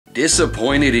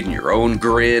Disappointed in your own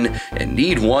grin and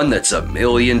need one that's a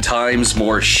million times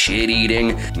more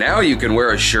shit-eating? Now you can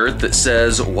wear a shirt that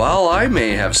says, "While I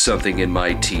may have something in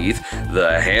my teeth,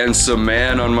 the handsome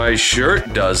man on my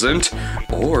shirt doesn't."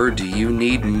 Or do you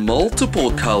need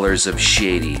multiple colors of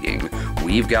shit-eating?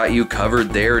 We've got you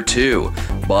covered there too.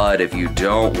 But if you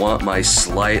don't want my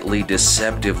slightly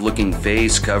deceptive looking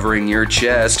face covering your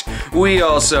chest, we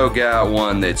also got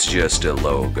one that's just a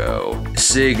logo.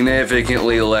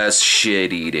 Significantly less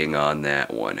shit-eating on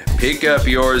that one. Pick up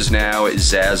yours now at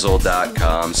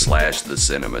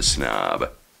Zazzle.com/TheCinemaSnob.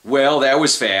 Well, that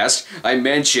was fast. I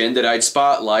mentioned that I'd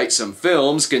spotlight some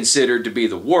films considered to be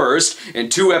the worst,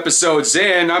 and 2 episodes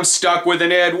in, I'm stuck with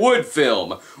an Ed Wood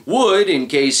film. Wood, in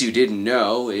case you didn't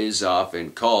know, is often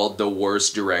called the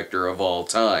worst director of all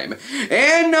time.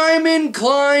 And I'm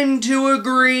inclined to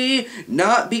agree,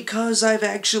 not because I've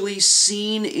actually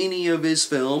seen any of his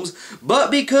films, but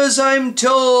because I'm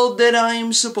told that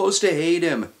I'm supposed to hate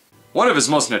him. One of his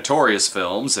most notorious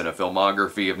films, in a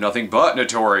filmography of nothing but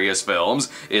notorious films,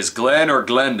 is Glen or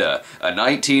Glenda, a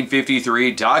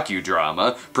 1953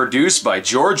 docudrama produced by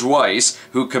George Weiss,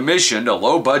 who commissioned a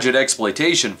low-budget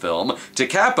exploitation film to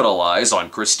capitalize on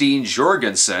Christine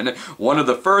Jorgensen, one of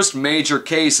the first major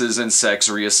cases in sex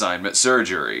reassignment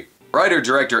surgery.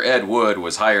 Writer-director Ed Wood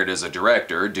was hired as a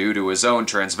director due to his own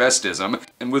transvestism,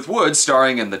 and with Wood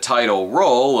starring in the title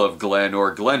role of Glen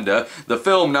or Glenda, the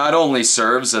film not only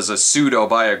serves as a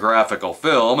pseudo-biographical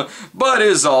film, but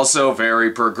is also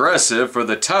very progressive for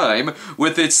the time,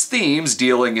 with its themes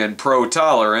dealing in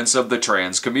pro-tolerance of the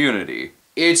trans community.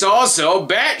 It's also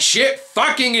batshit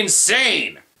fucking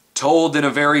insane! Told in a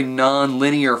very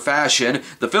non-linear fashion,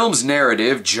 the film's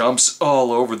narrative jumps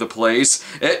all over the place,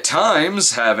 at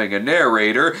times having a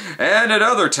narrator, and at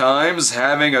other times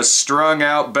having a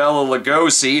strung-out Bela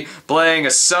Lugosi playing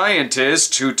a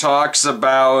scientist who talks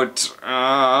about,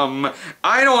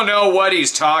 I don't know what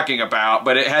he's talking about,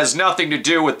 but it has nothing to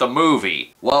do with the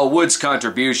movie. While Wood's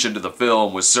contribution to the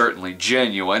film was certainly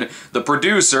genuine, the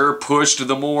producer pushed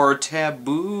the more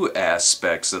taboo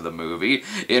aspects of the movie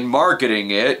in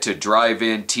marketing it to drive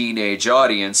in teenage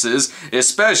audiences,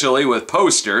 especially with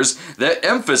posters that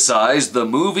emphasize the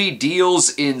movie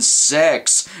deals in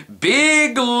sex.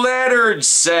 Big lettered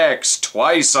sex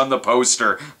twice on the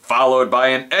poster, followed by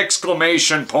an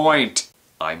exclamation point.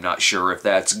 I'm not sure if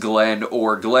that's Glen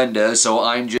or Glenda, so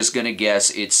I'm just gonna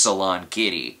guess it's Salon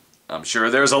Kitty. I'm sure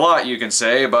there's a lot you can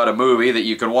say about a movie that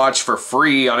you can watch for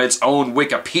free on its own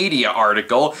Wikipedia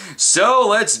article, so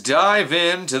let's dive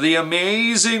into the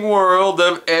amazing world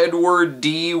of Edward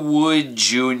D. Wood,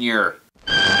 Jr.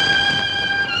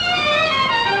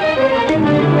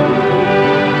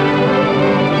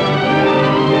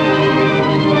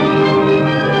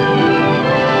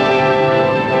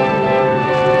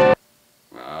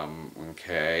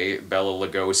 Okay, Bela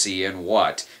Lugosi in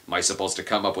what? Am I supposed to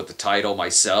come up with the title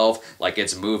myself, like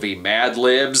it's movie Mad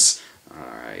Libs?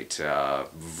 Alright,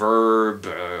 verb,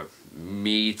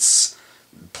 meets,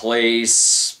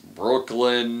 place,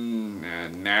 Brooklyn,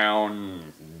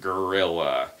 noun,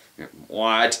 gorilla.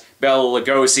 What? Bela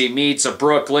Lugosi meets a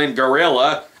Brooklyn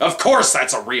gorilla? Of course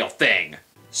that's a real thing!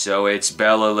 So it's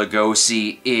Bela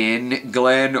Lugosi in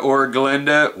Glen or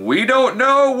Glenda? We don't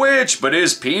know which, but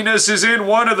his penis is in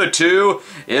one of the two.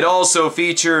 It also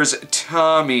features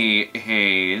Tommy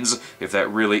Haynes, if that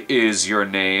really is your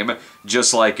name,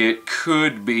 just like it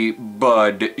could be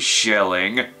Bud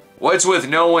Schelling. What's with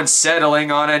no one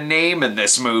settling on a name in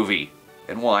this movie?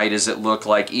 And why does it look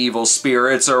like evil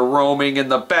spirits are roaming in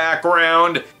the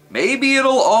background? Maybe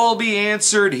it'll all be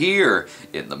answered here.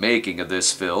 In the making of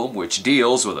this film, which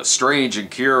deals with a strange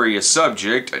and curious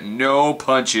subject, no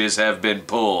punches have been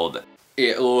pulled.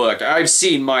 Look, I've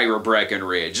seen Myra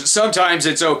Breckenridge. Sometimes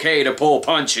it's okay to pull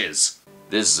punches.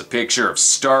 This is a picture of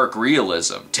stark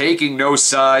realism, taking no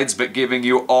sides but giving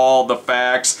you all the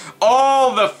facts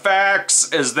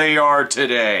as they are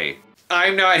today.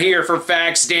 I'm not here for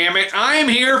facts, damn it. I'm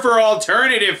here for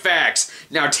alternative facts.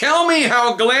 Now tell me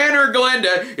how Glen or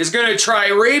Glenda is gonna try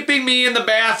raping me in the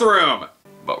bathroom.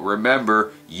 But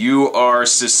remember, you are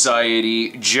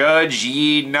society. Judge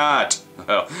ye not.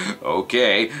 Well,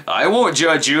 okay, I won't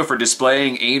judge you for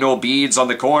displaying anal beads on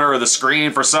the corner of the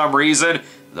screen for some reason.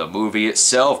 The movie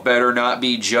itself better not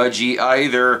be judgy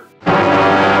either.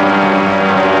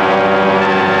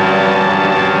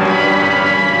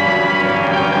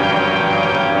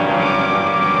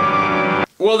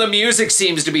 Well, the music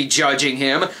seems to be judging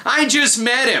him. I just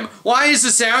met him. Why is the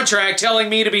soundtrack telling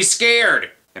me to be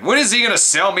scared? And when is he gonna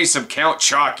sell me some Count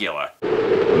Chocula?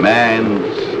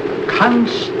 Man's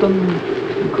constant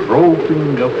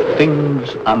groping of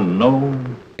things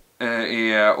unknown.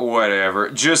 Yeah,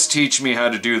 whatever. Just teach me how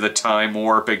to do the time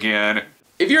warp again.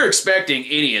 If you're expecting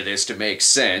any of this to make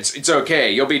sense, it's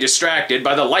okay. You'll be distracted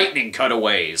by the lightning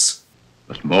cutaways.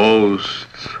 But most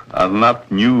are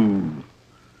not new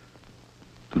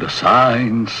to the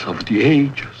signs of the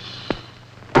ages.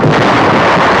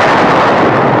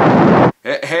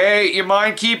 Hey, you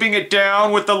mind keeping it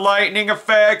down with the lightning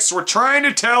effects? We're trying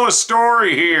to tell a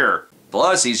story here.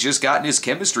 Plus, he's just gotten his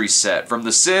chemistry set from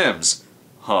The Sims.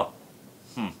 Huh.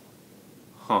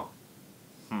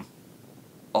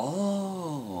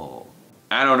 Oh.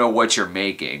 I don't know what you're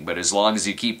making, but as long as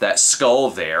you keep that skull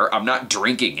there, I'm not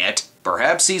drinking it.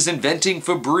 Perhaps he's inventing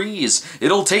Febreze.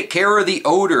 It'll take care of the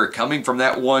odor coming from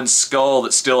that one skull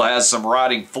that still has some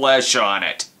rotting flesh on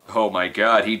it. Oh my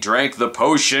god, he drank the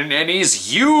potion and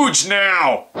he's huge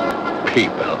now!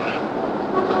 People,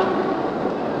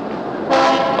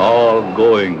 all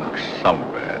going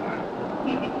somewhere.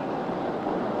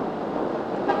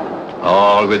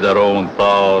 All with their own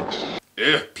thoughts.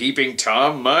 Ugh, peeping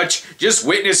Tom much? Just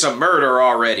witness a murder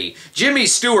already. Jimmy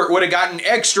Stewart would have gotten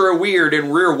extra weird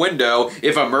in Rear Window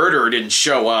if a murderer didn't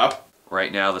show up.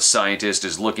 Right now, the scientist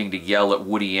is looking to yell at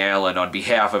Woody Allen on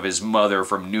behalf of his mother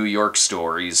from New York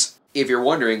Stories. If you're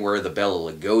wondering where the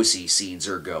Bela Lugosi scenes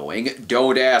are going,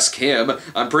 don't ask him.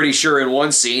 I'm pretty sure in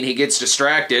one scene he gets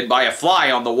distracted by a fly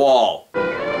on the wall.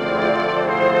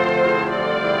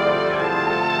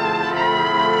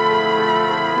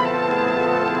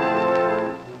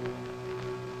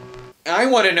 I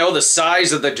want to know the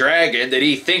size of the dragon that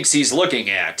he thinks he's looking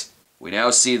at. We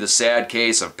now see the sad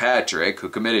case of Patrick, who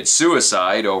committed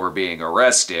suicide over being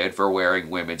arrested for wearing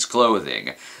women's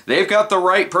clothing. They've got the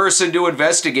right person to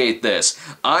investigate this.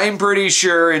 I'm pretty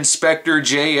sure Inspector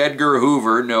J. Edgar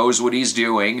Hoover knows what he's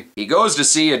doing. He goes to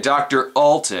see a Dr.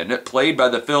 Alton, played by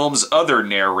the film's other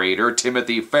narrator,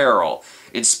 Timothy Farrell.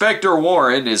 Inspector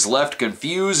Warren is left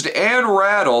confused and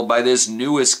rattled by this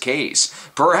newest case.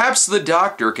 Perhaps the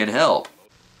doctor can help.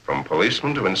 From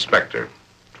policeman to inspector,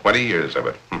 20 years of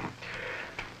it.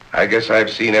 I guess I've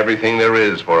seen everything there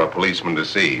is for a policeman to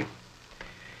see.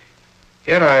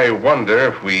 Yet I wonder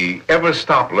if we ever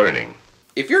stop learning.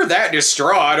 If you're that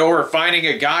distraught over finding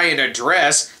a guy in a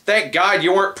dress, thank God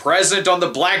you weren't present on the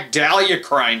Black Dahlia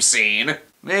crime scene.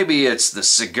 Maybe it's the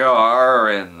cigar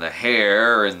and the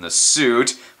hair and the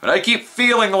suit, but I keep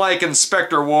feeling like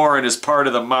Inspector Warren is part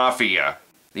of the mafia.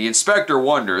 The inspector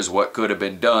wonders what could have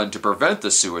been done to prevent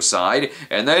the suicide,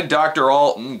 and then Dr.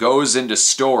 Alton goes into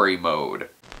story mode.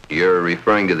 You're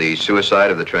referring to the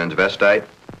suicide of the transvestite?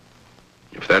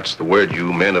 If that's the word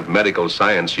you men of medical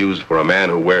science use for a man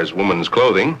who wears woman's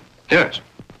clothing, yes.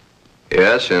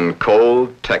 Yes, in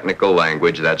cold, technical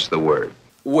language, that's the word.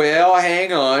 Well,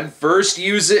 hang on. First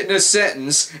use it in a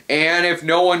sentence, and if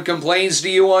no one complains to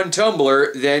you on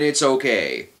Tumblr, then it's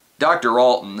okay. Dr.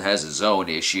 Alton has his own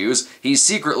issues. He's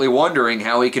secretly wondering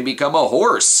how he can become a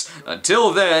horse.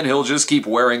 Until then, he'll just keep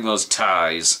wearing those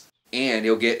ties. And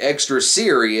he'll get extra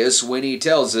serious when he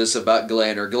tells us about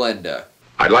Glen or Glenda.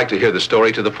 I'd like to hear the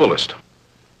story to the fullest.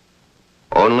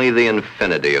 Only the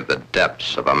infinity of the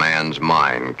depths of a man's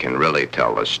mind can really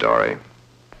tell the story.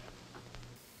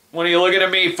 What are you looking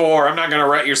at me for? I'm not going to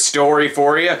write your story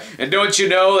for you. And don't you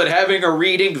know that having a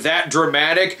reading that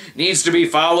dramatic needs to be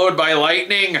followed by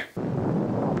lightning?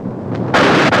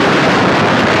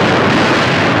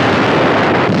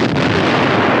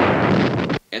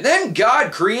 And then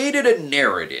God created a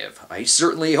narrative. I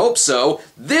certainly hope so.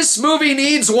 This movie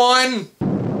needs one!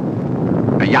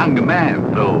 A young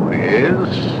man, though he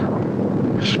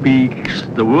is, speaks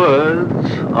the words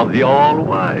of the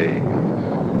All-Wise.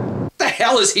 What the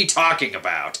hell is he talking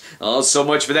about? Oh, so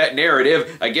much for that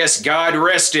narrative. I guess God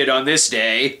rested on this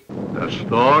day. The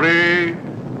story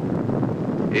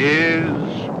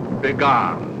is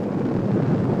begun.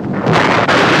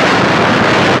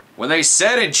 When they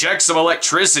said inject some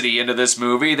electricity into this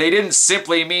movie, they didn't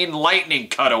simply mean lightning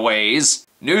cutaways.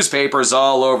 Newspapers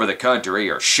all over the country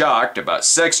are shocked about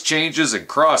sex changes and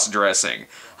cross-dressing.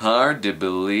 Hard to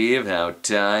believe how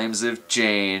times have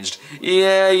changed.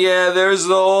 Yeah, there's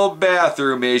the whole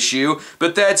bathroom issue,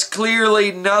 but that's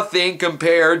clearly nothing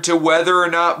compared to whether or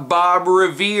not Bob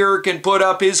Revere can put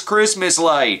up his Christmas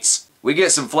lights. We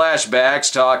get some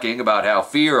flashbacks talking about how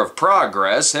fear of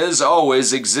progress has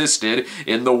always existed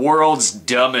in the world's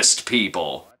dumbest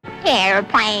people.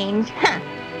 Airplanes,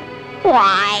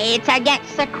 Why, it's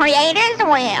against the Creator's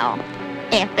will.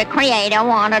 If the Creator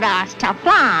wanted us to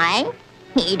fly,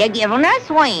 He'd have given us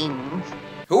wings.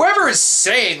 Whoever is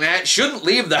saying that shouldn't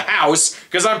leave the house,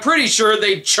 because I'm pretty sure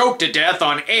they'd choke to death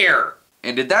on air.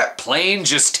 And did that plane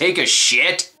just take a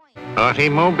shit?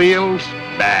 Automobiles,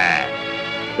 bad.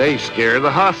 They scare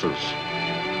the hosses.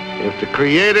 If the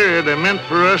Creator had meant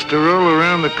for us to roll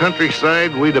around the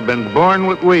countryside, we'd have been born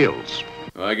with wheels.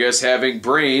 Well, I guess having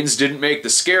brains didn't make the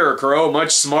Scarecrow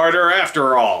much smarter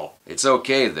after all. It's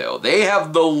okay, though. They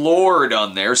have the Lord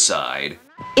on their side.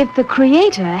 If the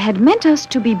Creator had meant us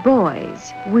to be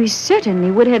boys, we certainly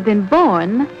would have been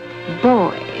born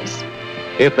boys.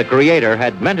 If the Creator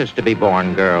had meant us to be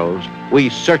born girls, we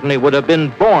certainly would have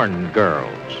been born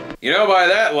girls. You know, by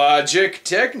that logic,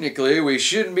 technically we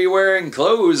shouldn't be wearing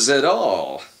clothes at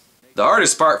all. The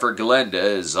hardest part for Glenda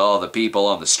is all the people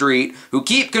on the street who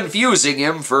keep confusing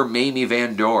him for Mamie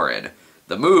Van Doren.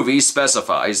 The movie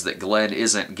specifies that Glen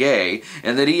isn't gay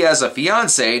and that he has a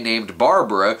fiancée named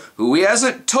Barbara who he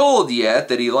hasn't told yet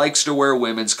that he likes to wear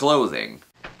women's clothing.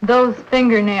 Those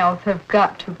fingernails have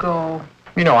got to go.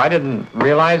 You know, I didn't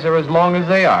realize they're as long as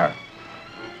they are.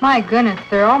 My goodness,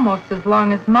 they're almost as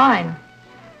long as mine.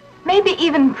 Maybe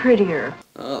even prettier.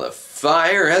 Oh, the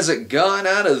fire hasn't gone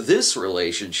out of this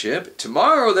relationship.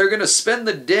 Tomorrow they're going to spend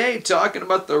the day talking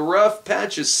about the rough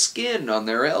patch of skin on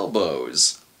their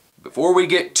elbows. Before we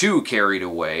get too carried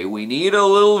away, we need a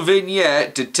little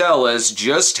vignette to tell us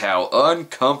just how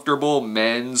uncomfortable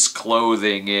men's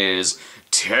clothing is.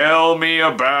 Tell me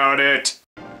about it.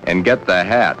 And get the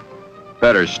hat.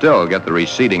 Better still, get the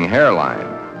receding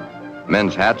hairline.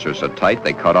 Men's hats are so tight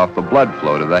they cut off the blood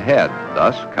flow to the head,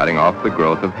 thus cutting off the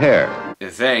growth of hair.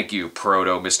 Thank you,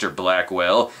 Mr.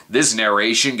 Blackwell. This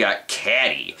narration got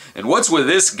catty. And what's with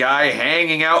this guy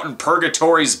hanging out in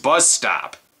Purgatory's bus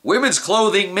stop? Women's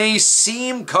clothing may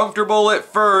seem comfortable at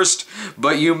first,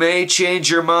 but you may change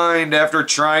your mind after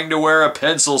trying to wear a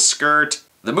pencil skirt.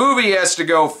 The movie has to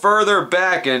go further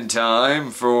back in time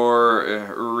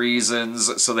for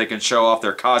reasons so they can show off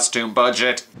their costume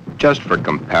budget. Just for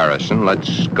comparison,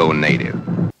 let's go native.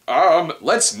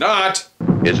 Let's not.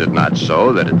 Is it not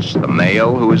so that it's the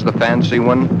male who is the fancy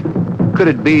one? Could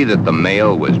it be that the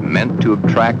male was meant to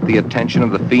attract the attention of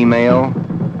the female?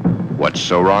 What's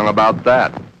so wrong about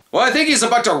that? Well, I think he's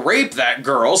about to rape that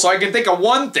girl, so I can think of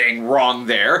one thing wrong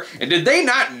there. And did they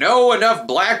not know enough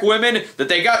black women that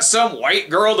they got some white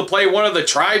girl to play one of the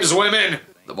tribeswomen?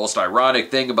 The most ironic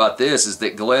thing about this is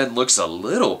that Glen looks a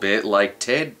little bit like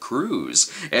Ted Cruz.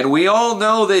 And we all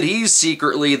know that he's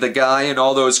secretly the guy in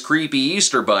all those creepy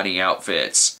Easter Bunny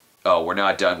outfits. Oh, we're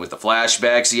not done with the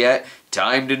flashbacks yet.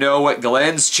 Time to know what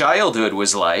Glen's childhood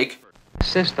was like.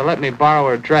 Sister, let me borrow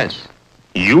her dress.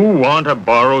 You want to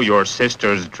borrow your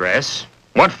sister's dress?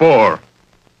 What for?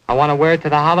 I want to wear it to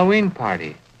the Halloween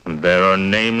party. There are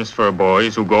names for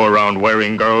boys who go around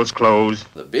wearing girls' clothes.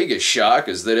 The biggest shock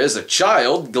is that as a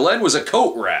child, Glen was a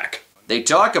coat rack. They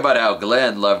talk about how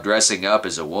Glen loved dressing up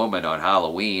as a woman on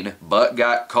Halloween, but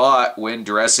got caught when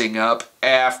dressing up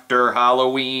after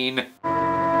Halloween.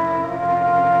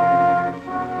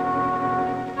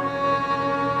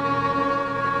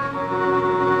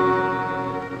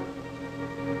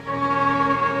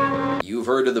 You've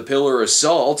heard of the pillar of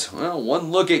salt. Well,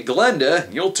 one look at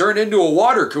Glenda, you'll turn into a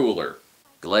water cooler.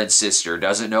 Glen's sister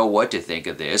doesn't know what to think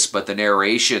of this, but the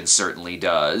narration certainly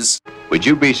does. Would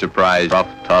you be surprised a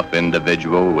rough, tough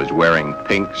individual was wearing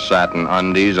pink satin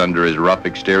undies under his rough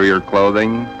exterior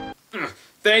clothing?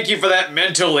 Thank you for that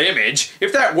mental image.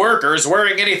 If that worker's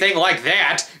wearing anything like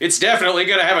that, it's definitely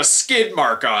gonna have a skid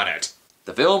mark on it.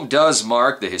 The film does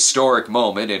mark the historic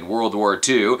moment in World War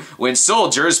II when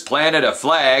soldiers planted a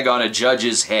flag on a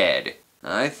judge's head.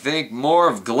 I think more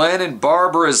of Glen and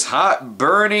Barbara's hot,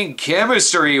 burning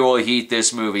chemistry will heat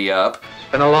this movie up.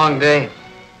 It's been a long day.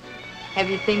 Have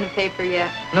you seen the paper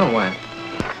yet? No, when?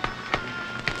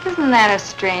 Isn't that a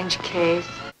strange case?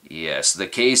 Yes, the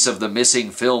case of the missing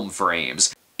film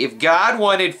frames. If God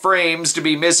wanted frames to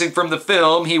be missing from the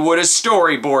film, he would have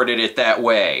storyboarded it that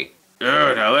way.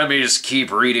 Oh, now let me just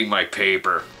keep reading my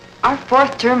paper. Our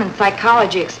fourth term in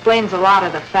psychology explains a lot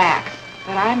of the facts,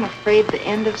 but I'm afraid the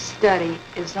end of study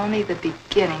is only the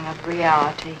beginning of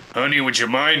reality. Honey, would you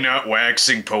mind not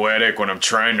waxing poetic when I'm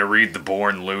trying to read The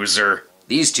Born Loser?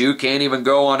 These two can't even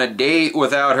go on a date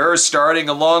without her starting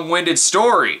a long-winded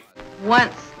story.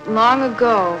 Once, long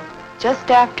ago,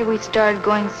 just after we started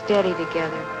going steady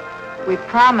together, we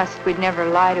promised we'd never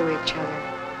lie to each other.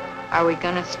 Are we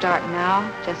gonna start now,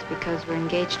 just because we're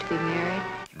engaged to be married?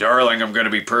 Darling, I'm gonna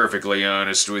be perfectly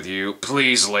honest with you.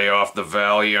 Please lay off the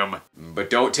Valium. But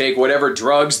don't take whatever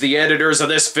drugs the editors of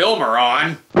this film are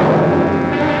on.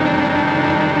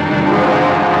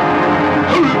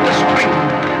 Hold the string!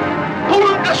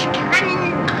 Hold the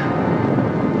string!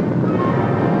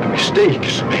 A mistake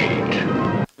is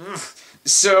made.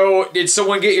 So, did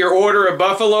someone get your order of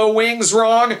buffalo wings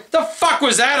wrong? The fuck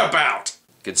was that about?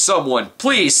 Could someone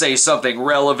please say something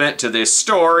relevant to this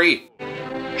story?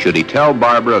 Should he tell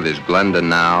Barbara of his Glenda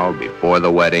now, before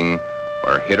the wedding,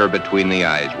 or hit her between the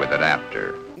eyes with it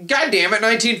after? God damn it,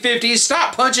 1950s,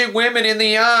 stop punching women in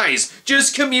the eyes!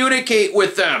 Just communicate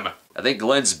with them! I think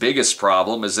Glen's biggest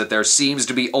problem is that there seems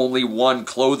to be only one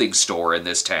clothing store in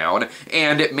this town,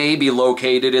 and it may be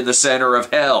located in the center of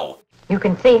hell. You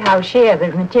can see how sheer the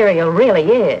material really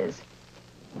is.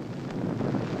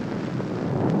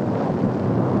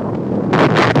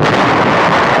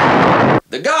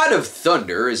 The God of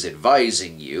Thunder is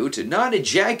advising you to not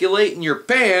ejaculate in your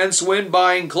pants when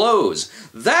buying clothes.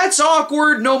 That's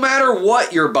awkward no matter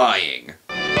what you're buying.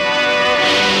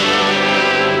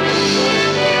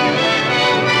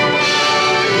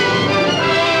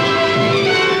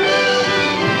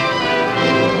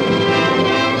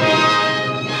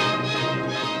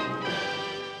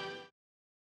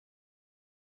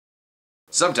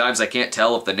 Sometimes I can't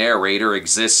tell if the narrator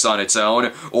exists on its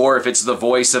own, or if it's the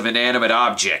voice of inanimate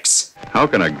objects. How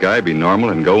can a guy be normal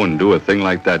and go and do a thing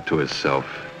like that to himself?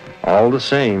 All the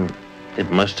same, it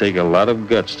must take a lot of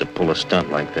guts to pull a stunt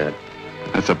like that.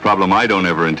 That's a problem I don't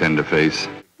ever intend to face.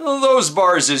 Those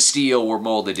bars of steel were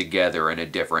molded together in a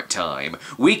different time.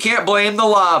 We can't blame the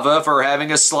lava for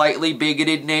having a slightly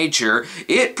bigoted nature.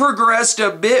 It progressed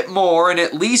a bit more and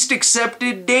at least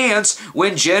accepted dance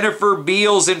when Jennifer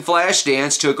Beals in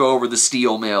Flashdance took over the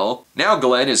steel mill. Now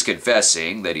Glen is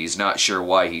confessing that he's not sure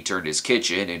why he turned his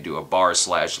kitchen into a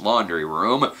bar/laundry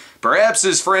room. Perhaps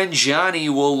his friend Johnny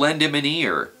will lend him an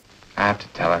ear. I have to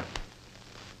tell her.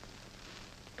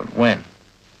 But when?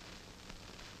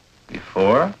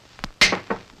 Before?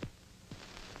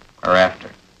 Or after?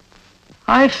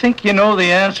 I think you know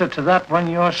the answer to that one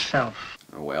yourself.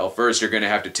 Well, first you're going to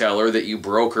have to tell her that you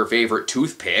broke her favorite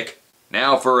toothpick.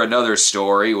 Now for another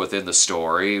story within the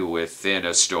story within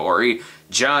a story.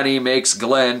 Johnny makes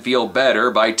Glen feel better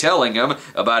by telling him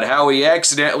about how he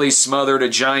accidentally smothered a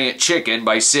giant chicken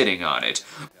by sitting on it.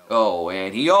 Oh,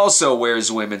 and he also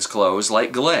wears women's clothes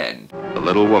like Glen. The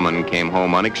little woman came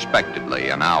home unexpectedly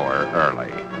an hour early.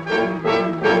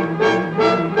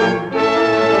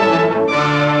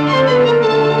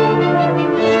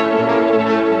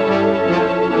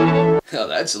 Now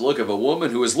that's the look of a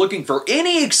woman who is looking for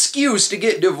any excuse to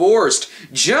get divorced.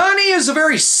 Johnny is a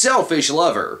very selfish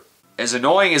lover. As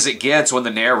annoying as it gets when the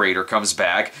narrator comes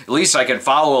back, at least I can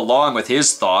follow along with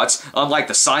his thoughts, unlike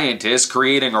the scientist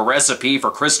creating a recipe for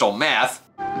crystal meth.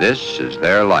 This is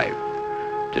their life.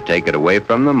 To take it away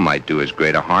from them might do as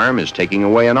great a harm as taking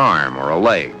away an arm or a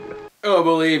leg. Oh,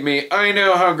 believe me, I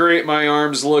know how great my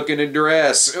arms look in a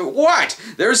dress. What?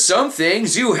 There's some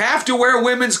things you have to wear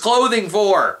women's clothing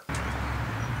for.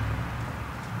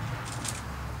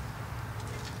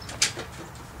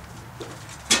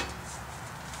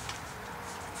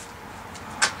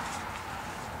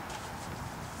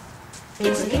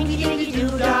 It's a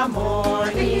dingy-dingy-doo-dah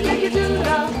morning.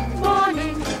 Dingy-dingy-doo-dah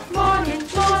morning. Morning,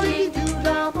 morning,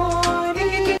 doo-dah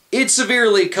morning. It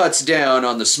severely cuts down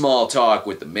on the small talk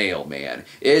with the mailman,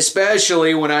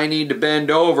 especially when I need to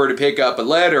bend over to pick up a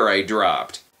letter I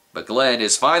dropped. But Glen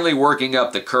is finally working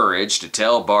up the courage to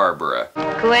tell Barbara.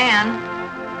 Glen,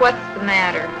 what's the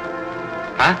matter?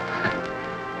 Huh?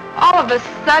 All of a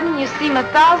sudden, you seem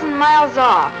 1,000 miles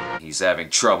off. He's having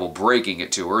trouble breaking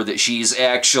it to her that she's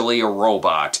actually a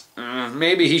robot.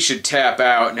 Maybe he should tap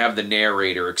out and have the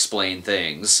narrator explain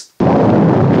things.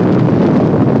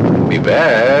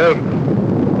 Beware,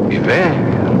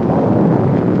 beware,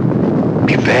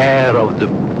 beware of the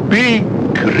big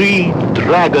green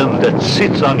dragon that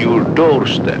sits on your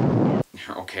doorstep.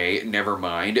 Okay, never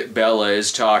mind. Bella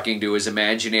is talking to his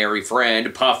imaginary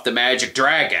friend, Puff the Magic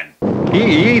Dragon.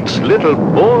 He eats little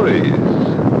boys.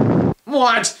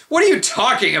 What? What are you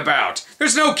talking about?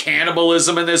 There's no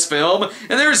cannibalism in this film,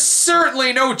 and there's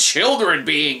certainly no children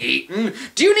being eaten.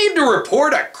 Do you need to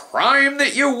report a crime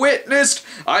that you witnessed?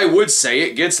 I would say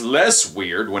it gets less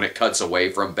weird when it cuts away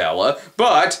from Bella,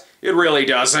 but it really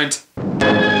doesn't.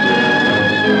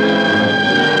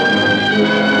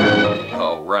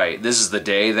 Oh, right. This is the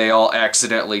day they all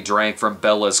accidentally drank from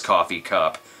Bella's coffee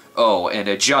cup. Oh, and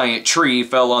a giant tree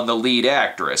fell on the lead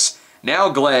actress. Now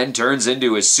Glen turns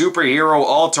into his superhero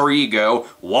alter ego,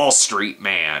 Wall Street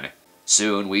Man.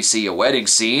 Soon we see a wedding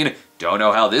scene. Don't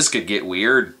know how this could get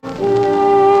weird.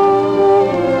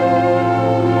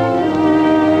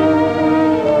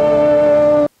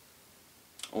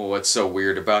 What's so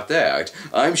weird about that?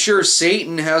 I'm sure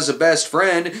Satan has a best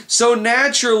friend, so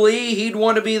naturally he'd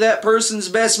want to be that person's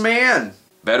best man.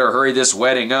 Better hurry this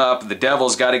wedding up. The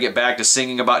devil's got to get back to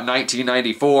singing about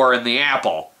 1994 and the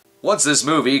apple. Once this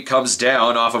movie comes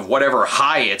down off of whatever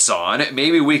high it's on,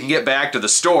 maybe we can get back to the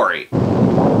story.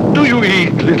 Do you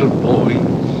eat, little boys?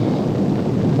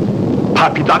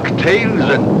 Puppy duck tails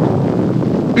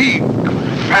and big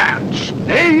fat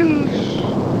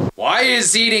snails? Why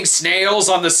is eating snails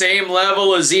on the same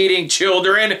level as eating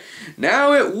children?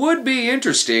 Now, it would be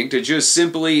interesting to just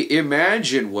simply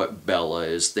imagine what Bella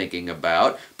is thinking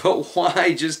about, but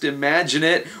why just imagine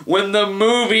it when the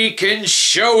movie can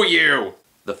show you?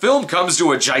 The film comes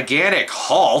to a gigantic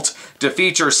halt to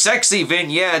feature sexy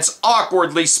vignettes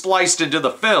awkwardly spliced into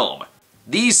the film.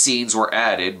 These scenes were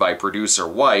added by producer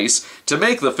Weiss to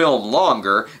make the film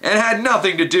longer and had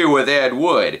nothing to do with Ed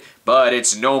Wood, but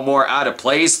it's no more out of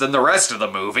place than the rest of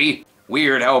the movie.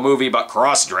 Weird how a movie about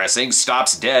cross-dressing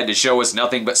stops dead to show us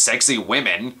nothing but sexy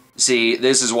women. See,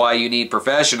 this is why you need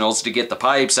professionals to get the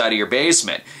pipes out of your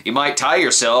basement. You might tie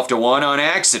yourself to one on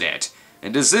accident.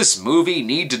 And does this movie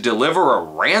need to deliver a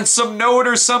ransom note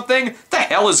or something? What the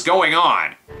hell is going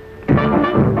on?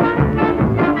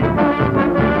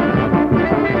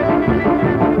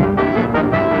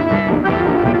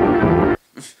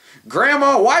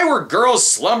 Grandma, why were girls'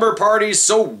 slumber parties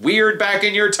so weird back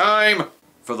in your time?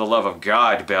 For the love of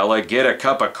God, Bella, get a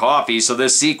cup of coffee so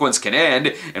this sequence can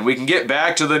end and we can get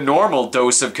back to the normal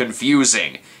dose of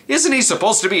confusing. Isn't he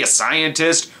supposed to be a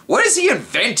scientist? What is he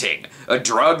inventing? A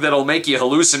drug that'll make you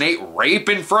hallucinate rape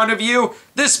in front of you?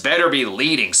 This better be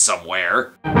leading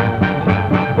somewhere.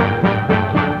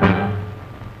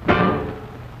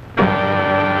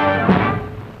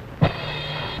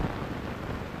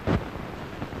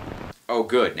 Oh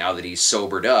good, now that he's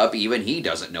sobered up, even he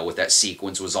doesn't know what that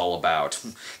sequence was all about.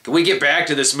 Can we get back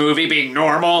to this movie being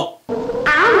normal?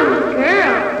 I'm a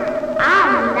girl.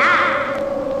 I'm not.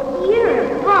 You're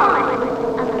a boy.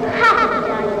 A puppy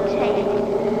dog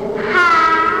tail. Ha,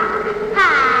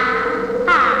 ha,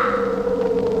 ha.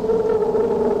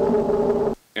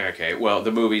 Okay, well,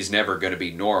 the movie's never going to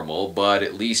be normal, but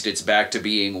at least it's back to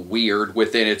being weird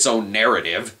within its own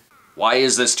narrative. Why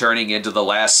is this turning into the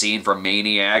last scene from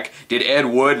Maniac? Did Ed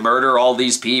Wood murder all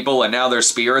these people and now their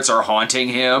spirits are haunting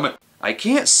him? I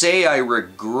can't say I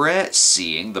regret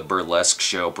seeing the burlesque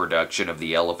show production of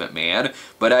The Elephant Man,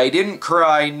 but I didn't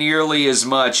cry nearly as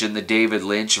much in the David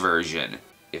Lynch version.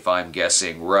 If I'm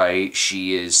guessing right,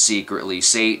 she is secretly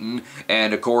Satan,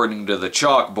 and according to the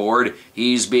chalkboard,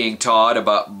 he's being taught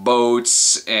about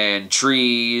boats and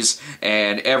trees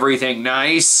and everything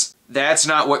nice. That's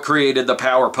not what created the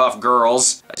Powerpuff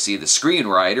Girls. I see the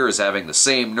screenwriter is having the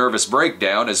same nervous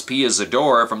breakdown as Pia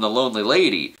Zadora from The Lonely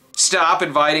Lady. Stop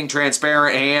inviting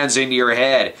transparent hands into your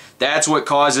head. That's what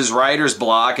causes writer's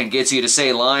block and gets you to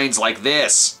say lines like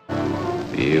this.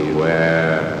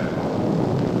 Beware.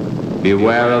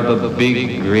 Beware of the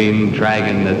big green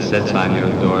dragon that sits on your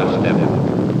doorstep.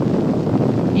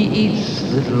 He eats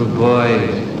little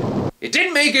boys. It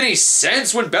didn't make any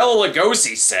sense when Bela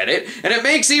Lugosi said it, and it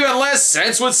makes even less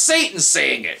sense with Satan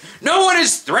saying it. No one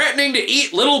is threatening to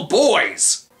eat little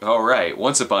boys! Alright,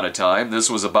 once upon a time, this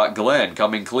was about Glen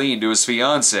coming clean to his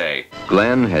fiancée.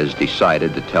 Glenn has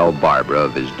decided to tell Barbara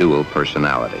of his dual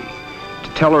personality. To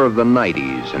tell her of the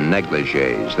nighties and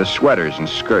negligees, the sweaters and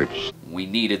skirts. We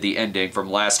needed the ending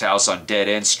from Last House on Dead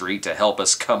End Street to help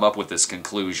us come up with this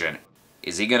conclusion.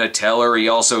 Is he gonna tell her he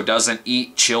also doesn't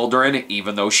eat children,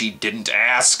 even though she didn't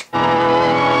ask?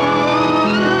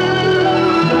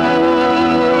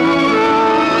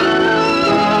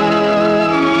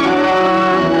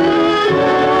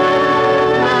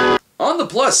 On the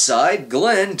plus side,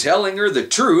 Glen telling her the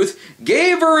truth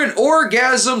gave her an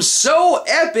orgasm so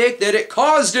epic that it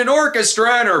caused an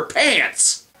orchestra in her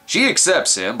pants. She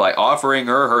accepts him by offering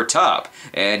her her top,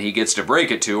 and he gets to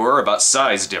break it to her about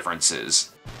size differences.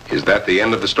 Is that the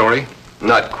end of the story?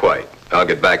 Not quite. I'll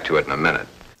get back to it in a minute.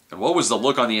 And what was the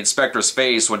look on the inspector's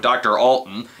face when Dr.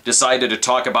 Alton decided to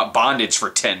talk about bondage for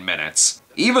 10 minutes?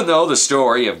 Even though the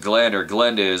story of Glen or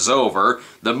Glenda is over,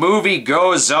 the movie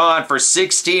goes on for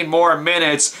 16 more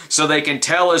minutes so they can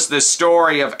tell us the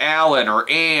story of Alan or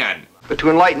Anne. But to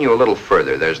enlighten you a little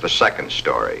further, there's the second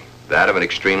story, that of an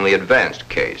extremely advanced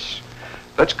case.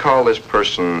 Let's call this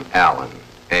person Alan,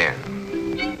 Anne.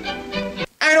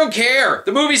 I don't care!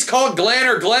 The movie's called Glen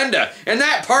or Glenda, and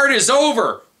that part is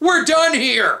over! We're done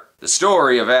here! The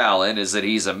story of Alan is that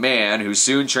he's a man who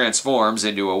soon transforms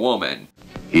into a woman.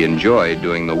 He enjoyed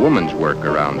doing the woman's work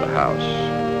around the house.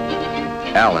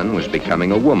 Alan was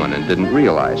becoming a woman and didn't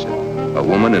realize it. A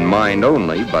woman in mind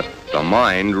only, but the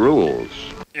mind rules.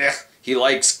 He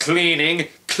likes cleaning,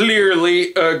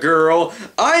 clearly a girl.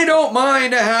 I don't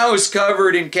mind a house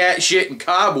covered in cat shit and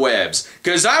cobwebs,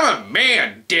 'cause I'm a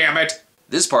man, damn it!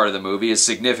 This part of the movie is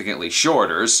significantly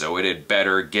shorter, so it had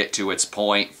better get to its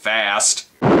point fast.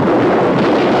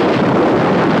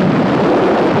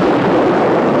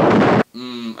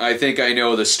 I think I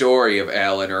know the story of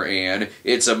Alan or Ann.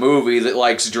 It's a movie that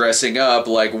likes dressing up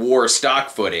like war stock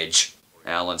footage.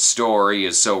 Alan's story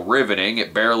is so riveting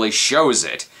it barely shows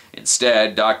it.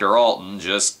 Instead, Dr. Alton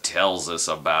just tells us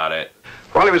about it.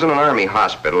 While he was in an army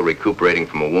hospital recuperating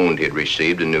from a wound he had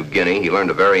received in New Guinea, he learned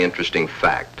a very interesting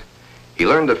fact. He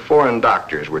learned that foreign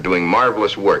doctors were doing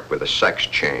marvelous work with a sex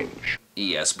change.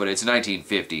 Yes, but it's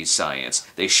 1950s science.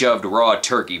 They shoved raw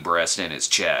turkey breast in his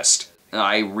chest.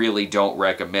 I really don't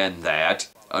recommend that.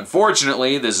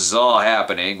 Unfortunately, this is all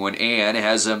happening when Anne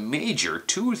has a major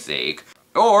toothache.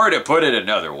 Or, to put it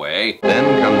another way...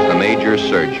 Then comes the major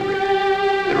surgery.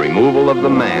 The removal of the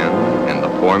man and the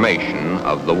formation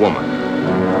of the woman.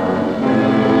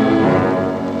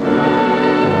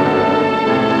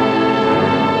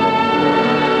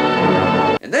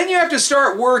 And then you have to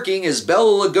start working as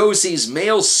Bela Lugosi's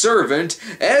male servant,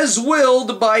 as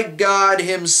willed by God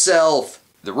himself.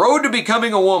 The road to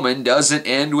becoming a woman doesn't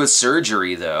end with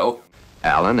surgery, though.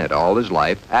 Alan had all his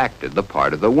life acted the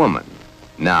part of the woman.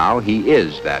 Now he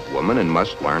is that woman and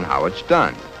must learn how it's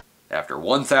done. After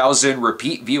 1,000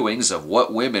 repeat viewings of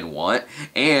What Women Want,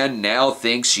 Anne now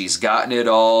thinks she's gotten it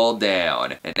all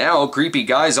down. And now creepy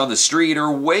guys on the street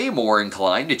are way more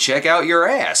inclined to check out your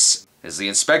ass. Has the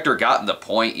inspector gotten the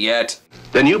point yet?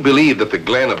 Then you believe that the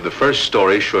Glen of the first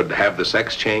story should have the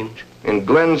sex change? In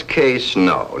Glen's case,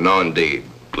 no. No, indeed.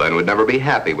 Glen would never be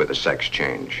happy with a sex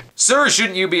change. Sir,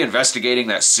 shouldn't you be investigating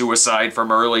that suicide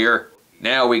from earlier?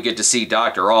 Now we get to see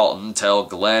Dr. Alton tell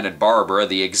Glen and Barbara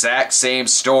the exact same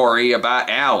story about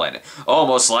Alan.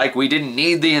 Almost like we didn't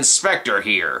need the inspector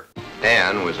here.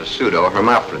 Anne was a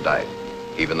pseudo-hermaphrodite.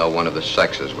 Even though one of the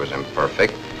sexes was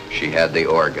imperfect, she had the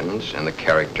organs and the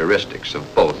characteristics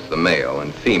of both the male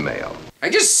and female. I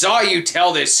just saw you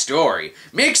tell this story.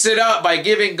 Mix it up by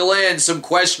giving Glen some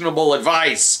questionable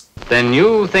advice. Then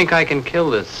you think I can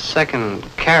kill this second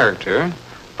character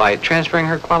by transferring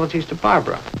her qualities to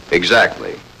Barbara?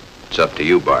 Exactly. It's up to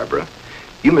you, Barbara.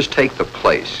 You must take the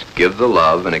place, give the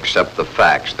love, and accept the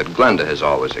facts that Glenda has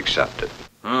always accepted.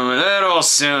 That all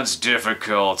sounds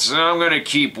difficult. I'm gonna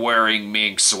keep wearing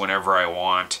minks whenever I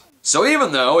want. So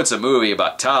even though it's a movie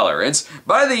about tolerance,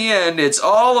 by the end it's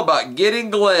all about getting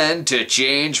Glen to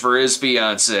change for his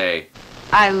fiancée.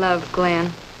 I love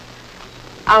Glen.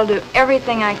 I'll do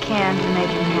everything I can to make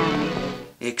him happy.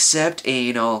 Except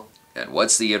anal. And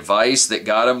what's the advice that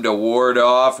got him to ward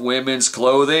off women's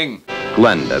clothing?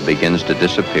 Glenda begins to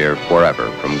disappear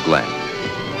forever from Glen.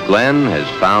 Glen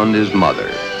has found his mother,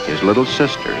 his little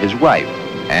sister, his wife,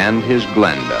 and his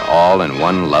Glenda all in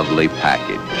one lovely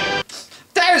package.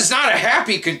 That is not a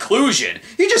happy conclusion.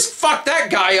 He just fucked that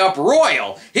guy up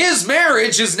royal. His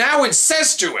marriage is now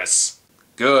incestuous.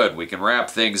 Good, we can wrap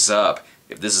things up.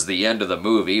 If this is the end of the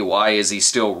movie, why is he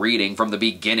still reading from the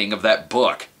beginning of that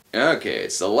book? Okay,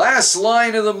 it's the last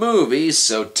line of the movie,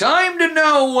 so time to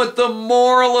know what the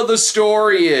moral of the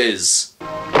story is.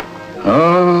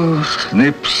 Oh,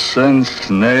 snips and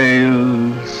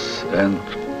snails and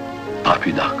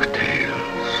puppy dog tails.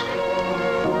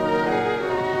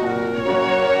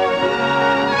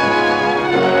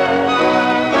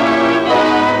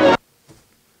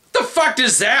 The fuck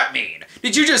does that mean?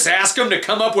 Did you just ask him to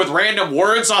come up with random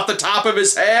words off the top of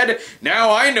his head?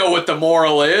 Now I know what the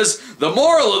moral is. The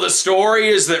moral of the story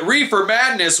is that Reefer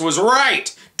Madness was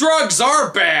right. Drugs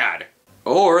are bad.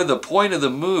 Or the point of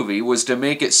the movie was to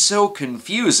make it so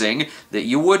confusing that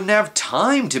you wouldn't have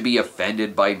time to be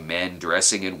offended by men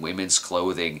dressing in women's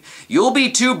clothing. You'll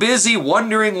be too busy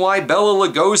wondering why Bela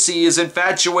Lugosi is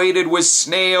infatuated with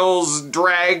snails,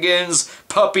 dragons,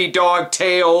 puppy dog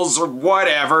tails, or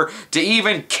whatever, to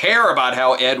even care about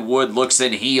how Ed Wood looks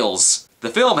in heels. The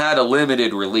film had a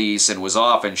limited release and was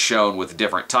often shown with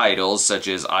different titles, such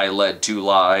as I Led Two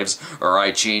Lives or I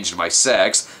Changed My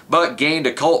Sex, but gained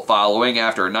a cult following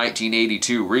after a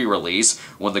 1982 re-release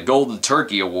when the Golden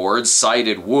Turkey Awards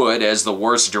cited Wood as the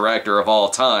worst director of all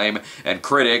time, and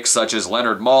critics such as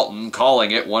Leonard Maltin calling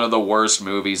it one of the worst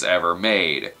movies ever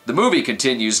made. The movie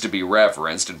continues to be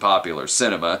referenced in popular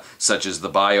cinema, such as the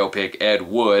biopic Ed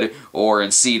Wood, or in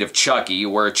Seed of Chucky,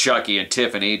 where Chucky and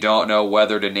Tiffany don't know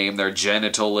whether to name their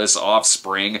genitalless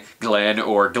offspring Glen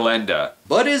or Glenda.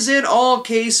 But as in all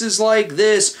cases like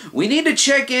this, we need to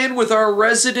check in with our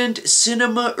resident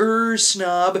Cinema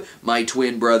Snob, my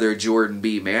twin brother Jordan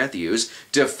B. Matthews,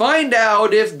 to find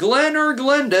out if Glen or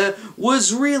Glenda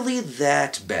was really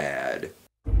that bad.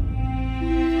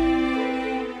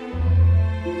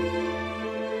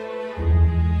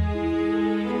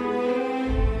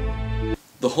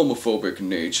 The homophobic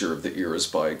nature of the era's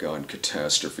bygone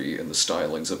catastrophe and the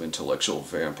stylings of intellectual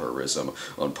vampirism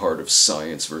on part of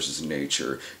science versus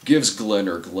nature gives Glen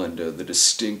or Glenda the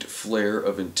distinct flair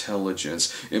of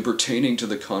intelligence in pertaining to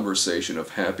the conversation of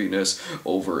happiness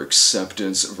over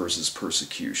acceptance versus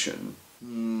persecution.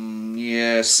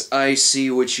 Yes, I see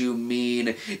what you mean.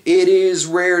 It is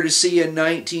rare to see a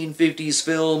 1950s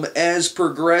film as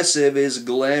progressive as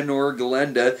Glen or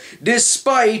Glenda,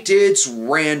 despite its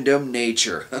random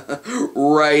nature.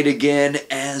 Right again,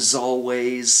 as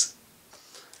always.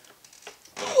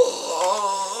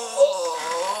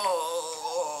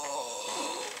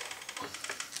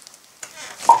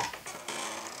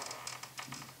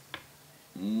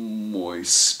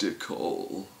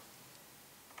 Moisticle.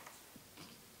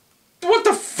 What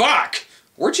the fuck?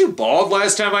 Weren't you bald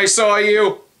last time I saw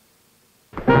you?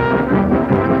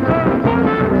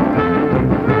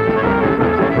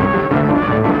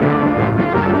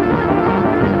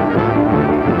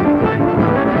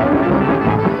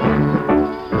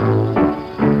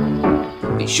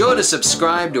 Be sure to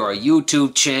subscribe to our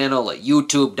YouTube channel at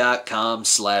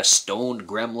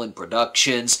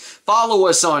youtube.com/StonedGremlinProductions. Follow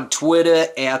us on Twitter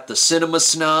at the Cinema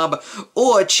Snob,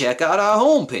 or check out our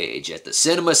homepage at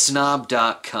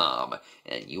thecinemasnob.com.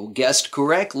 And you guessed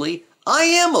correctly, I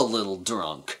am a little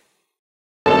drunk.